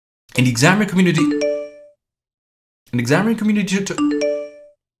In the Xamarin community, in the Xamarin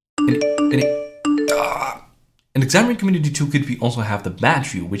Community Toolkit, we also have the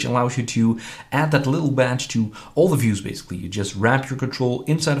badge view, which allows you to add that little badge to all the views, basically. You just wrap your control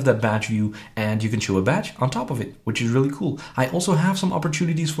inside of that badge view, and you can show a badge on top of it, which is really cool. I also have some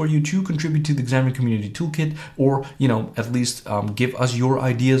opportunities for you to contribute to the Xamarin Community Toolkit, or, at least give us your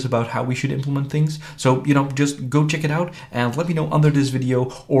ideas about how we should implement things. So, just go check it out, and let me know under this video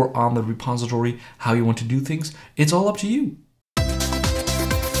or on the repository how you want to do things. It's all up to you.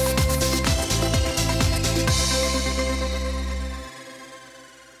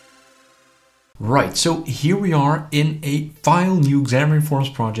 Right, so here we are in a file new Xamarin.Forms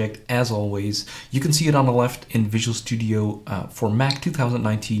project. As always, you can see it on the left in Visual Studio for Mac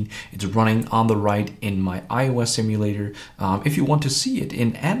 2019. It's running on the right in my iOS simulator. If you want to see it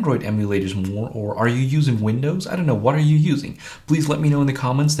in Android emulators more, or are you using Windows? I don't know, what are you using? Please let me know in the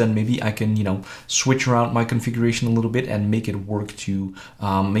comments, then maybe I can, switch around my configuration a little bit and make it work to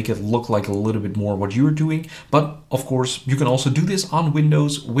make it look like a little bit more what you're doing. But of course, you can also do this on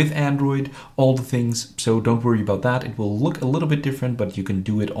Windows with Android, all the things, so don't worry about that. It will look a little bit different, but you can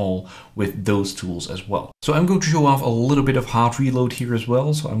do it all with those tools as well. So I'm going to show off a little bit of hard reload here as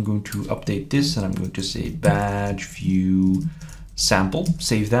well. So I'm going to update this, and I'm going to say BadgeView sample,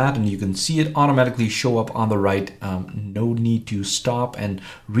 save that, and you can see it automatically show up on the right. No need to stop and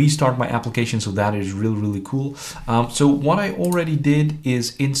restart my application, so that is really cool. So what I already did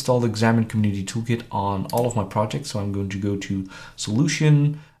is install the Xamarin Community Toolkit on all of my projects. So I'm going to go to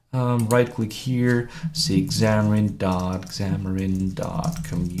Solution, right click here, say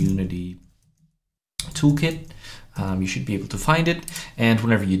xamarin.communitytoolkit. You should be able to find it, and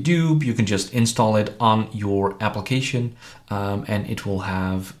whenever you do, you can just install it on your application, and it will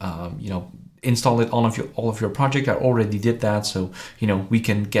have install it on all of your project. I already did that, so we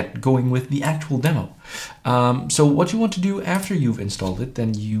can get going with the actual demo. So what you want to do after you've installed it,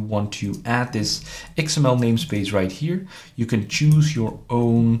 then you want to add this XML namespace right here. You can choose your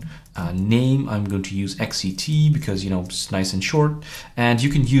own name. I'm going to use XCT because it's nice and short, and you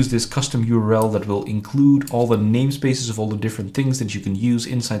can use this custom URL that will include all the namespaces of all the different things that you can use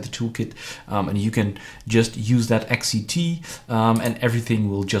inside the toolkit, and you can just use that XCT, and everything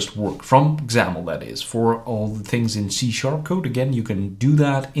will just work from XAML. That is for all the things in C# code. Again, you can do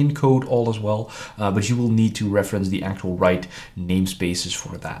that in code all as well, but you will need to reference the actual right namespaces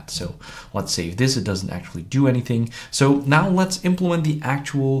for that. So let's save this. It doesn't actually do anything. So now let's implement the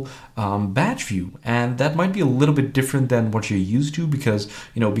actual badge view, and that might be a little bit different than what you're used to, because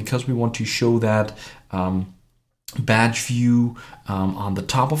because we want to show that badge view on the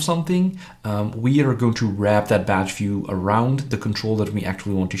top of something, we are going to wrap that badge view around the control that we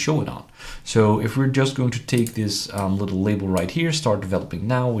actually want to show it on. So if we're just going to take this little label right here, start developing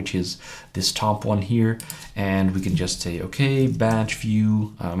now, which is this top one here, and we can just say, okay, badge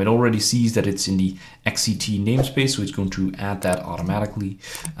view. It already sees that it's in the XCT namespace, so it's going to add that automatically.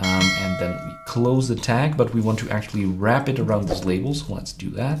 And then we close the tag, but we want to actually wrap it around this label, so let's do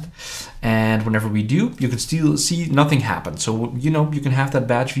that. And whenever we do, you can still see nothing happens. So you can have that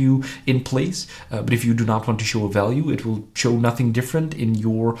badge view in place, but if you do not want to show a value, it will show nothing different in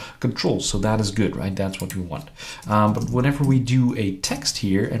your controls. So that is good, right? That's what we want. But whenever we do a text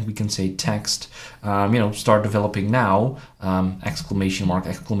here, and we can say text, start developing now, exclamation mark,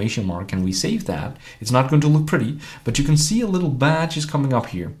 and we save that, it's not going to look pretty, but you can see a little badge is coming up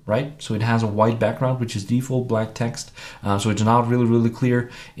here, right? So it has a white background, which is default black text. So it's not really clear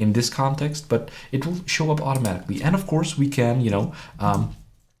in this context, but it will show up automatically. And of course we can,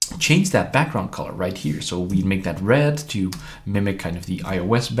 change that background color right here. So we make that red to mimic kind of the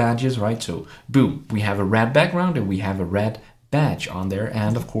iOS badges, right? So boom, we have a red background and we have a red badge on there.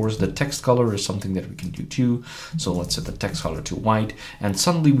 And of course the text color is something that we can do too. So let's set the text color to white, and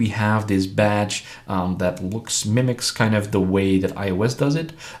suddenly we have this badge that mimics kind of the way that iOS does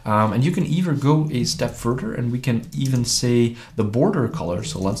it. And you can even go a step further, and we can even say the border color.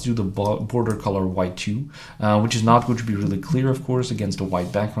 So let's do the border color white too, which is not going to be really clear, of course, against the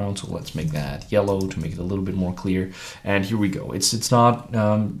white background. So let's make that yellow to make it a little bit more clear. And here we go. It's not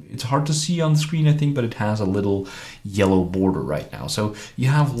it's hard to see on the screen, I think, but it has a little yellow border right now. So you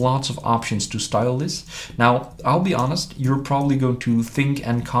have lots of options to style this. Now, I'll be honest, you're probably going to think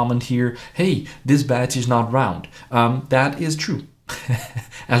and comment here, hey, this badge is not round. That is true.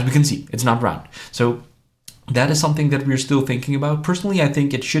 As we can see, it's not round. So that is something that we're still thinking about. Personally, I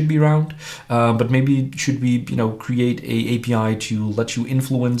think it should be round, but maybe should we, create a API to let you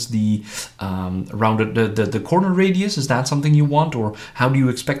influence the the corner radius? Is that something you want, or how do you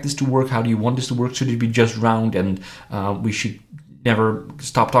expect this to work? How do you want this to work? Should it be just round, and we should never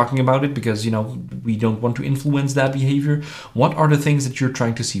stop talking about it because, you know, we don't want to influence that behavior. What are the things that you're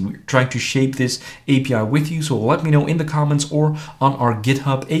trying to see? We're trying to shape this API with you. So let me know in the comments or on our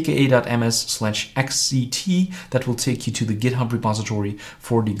GitHub, aka.ms/xct. That will take you to the GitHub repository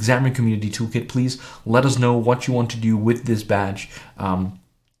for the Xamarin Community Toolkit. Please let us know what you want to do with this badge.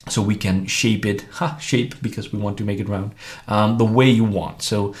 So we can shape it, because we want to make it round, the way you want.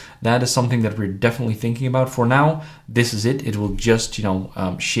 So that is something that we're definitely thinking about. For now, this is it. It will just, you know,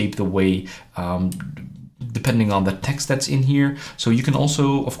 shape the way, depending on the text that's in here. So you can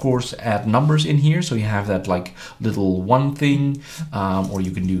also, of course, add numbers in here. So you have that like little one thing, or you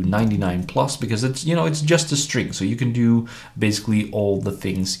can do 99 plus because it's, you know, it's just a string. So you can do basically all the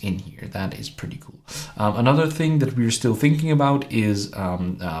things in here. That is pretty cool. Another thing that we're still thinking about is,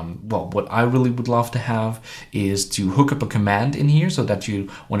 well, what I really would love to have is to hook up a command in here so that you,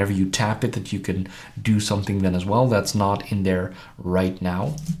 whenever you tap it, that you can do something then as well. That's not in there right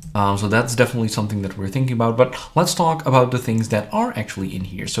now. So that's definitely something that we're thinking about, but let's talk about the things that are actually in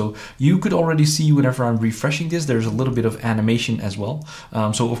here. So you could already see whenever I'm refreshing this, there's a little bit of animation as well.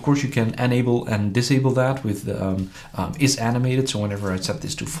 So of course you can enable and disable that with the is animated. So whenever I set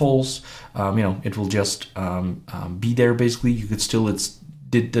this to false, you know, it will just be there basically. You could still,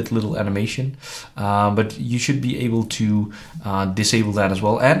 did that little animation, but you should be able to disable that as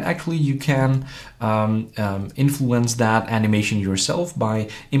well. And actually you can influence that animation yourself by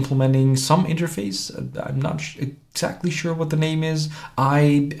implementing some interface. I'm not exactly sure what the name is.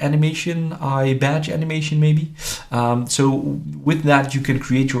 Badge animation maybe. So with that, you can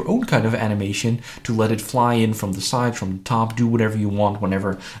create your own kind of animation to let it fly in from the side, from the top, do whatever you want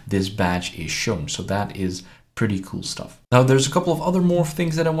whenever this badge is shown. So that is pretty cool stuff. Now there's a couple of other more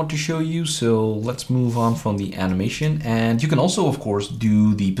things that I want to show you, so let's move on from the animation. And you can also, of course,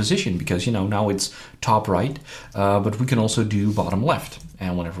 do the position because, you know, now it's top right, but we can also do bottom left.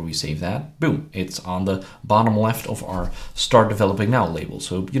 And whenever we save that, boom, it's on the bottom left of our Start Developing Now label.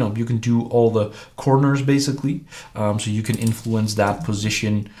 So, you know, you can do all the corners basically. So you can influence that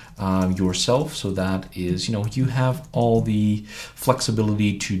position yourself. So that is, you know, you have all the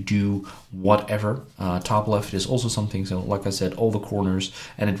flexibility to do whatever. Top left is also something. So like I said, all the corners,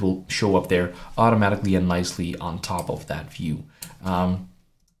 and it will show up there automatically and nicely on top of that view.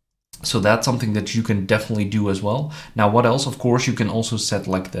 So that's something that you can definitely do as well. Now, what else? Of course, you can also set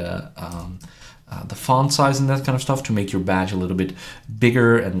like the font size and that kind of stuff to make your badge a little bit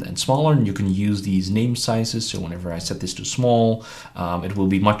bigger and smaller. And you can use these name sizes. So whenever I set this to small, it will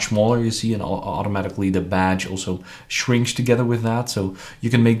be much smaller, you see, and automatically the badge also shrinks together with that. So you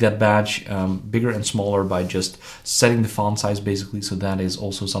can make that badge bigger and smaller by just setting the font size basically. So that is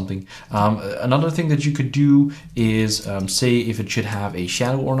also something. Another thing that you could do is say if it should have a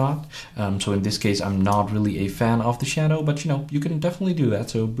shadow or not. So in this case, I'm not really a fan of the shadow, but, you know, you can definitely do that.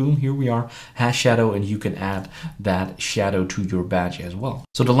 So boom, here we are, hash shadow, and you can add that shadow to your badge as well.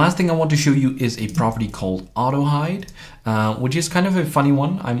 So the last thing I want to show you is a property called auto hide, which is kind of a funny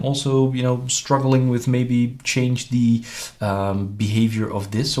one. I'm also, you know, struggling with maybe change the behavior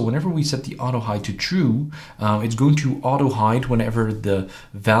of this. So whenever we set the auto hide to true, it's going to auto hide whenever the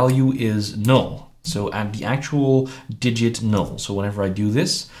value is null. So at the actual digit null. So whenever I do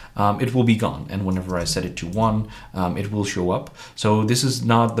this, it will be gone. And whenever I set it to 1, it will show up. So this is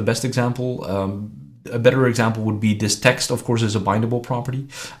not the best example. A better example would be this text, of course, is a bindable property.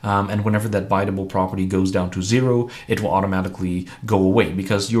 And whenever that bindable property goes down to 0, it will automatically go away,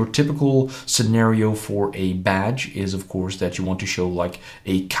 because your typical scenario for a badge is, of course, that you want to show like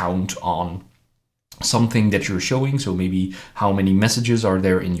a count on something that you're showing. So maybe how many messages are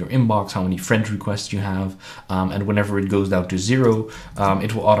there in your inbox, how many friend requests you have, and whenever it goes down to 0,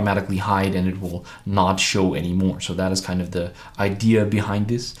 it will automatically hide and it will not show anymore. So that is kind of the idea behind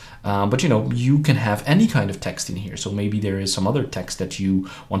this. But, you know, you can have any kind of text in here. So maybe there is some other text that you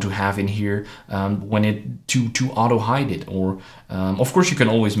want to have in here when it to auto hide it, or of course you can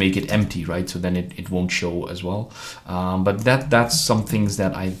always make it empty, right? So then it won't show as well. But that's some things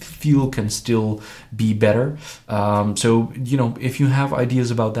that I feel can still be better. So, you know, if you have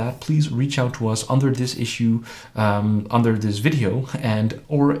ideas about that, please reach out to us under this issue, under this video, and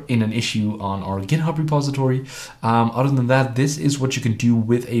or in an issue on our GitHub repository. Other than that, this is what you can do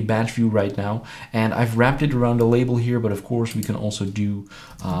with a badge view right now, and I've wrapped it around a label here. But of course, we can also do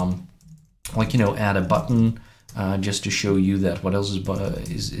like, you know, add a button just to show you that what else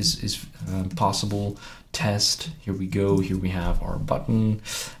is possible. Test. Here we go. Here we have our button.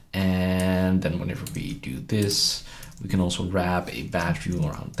 And then whenever we do this, we can also wrap a badge view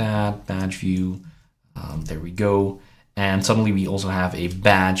around that badge view. There we go. And suddenly we also have a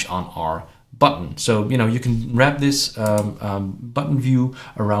badge on our button. So, you know, you can wrap this button view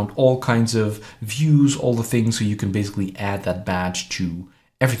around all kinds of views, all the things, so you can basically add that badge to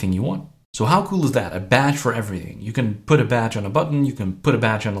everything you want. So how cool is that? A badge for everything. You can put a badge on a button, you can put a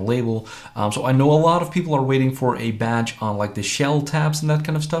badge on a label. So I know a lot of people are waiting for a badge on like the shell tabs and that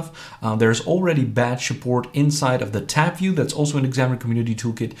kind of stuff. There's already badge support inside of the tab view. That's also in Xamarin Community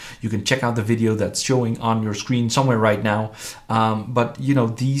Toolkit. You can check out the video that's showing on your screen somewhere right now. But you know,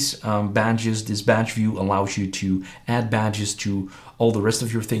 these badges, this badge view allows you to add badges to all the rest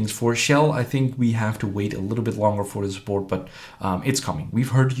of your things. For shell, I think we have to wait a little bit longer for the support, but it's coming.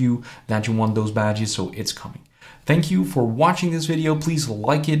 We've heard you that you want those badges, so it's coming. Thank you for watching this video. Please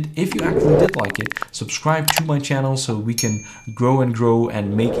like it. If you actually did like it, subscribe to my channel so we can grow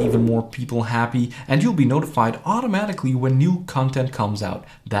and make even more people happy. And you'll be notified automatically when new content comes out.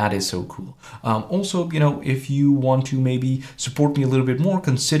 That is so cool. Also, you know, if you want to maybe support me a little bit more,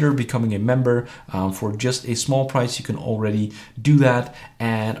 consider becoming a member. For just a small price, you can already do that.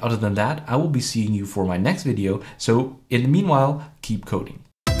 And other than that, I will be seeing you for my next video. So in the meanwhile, keep coding.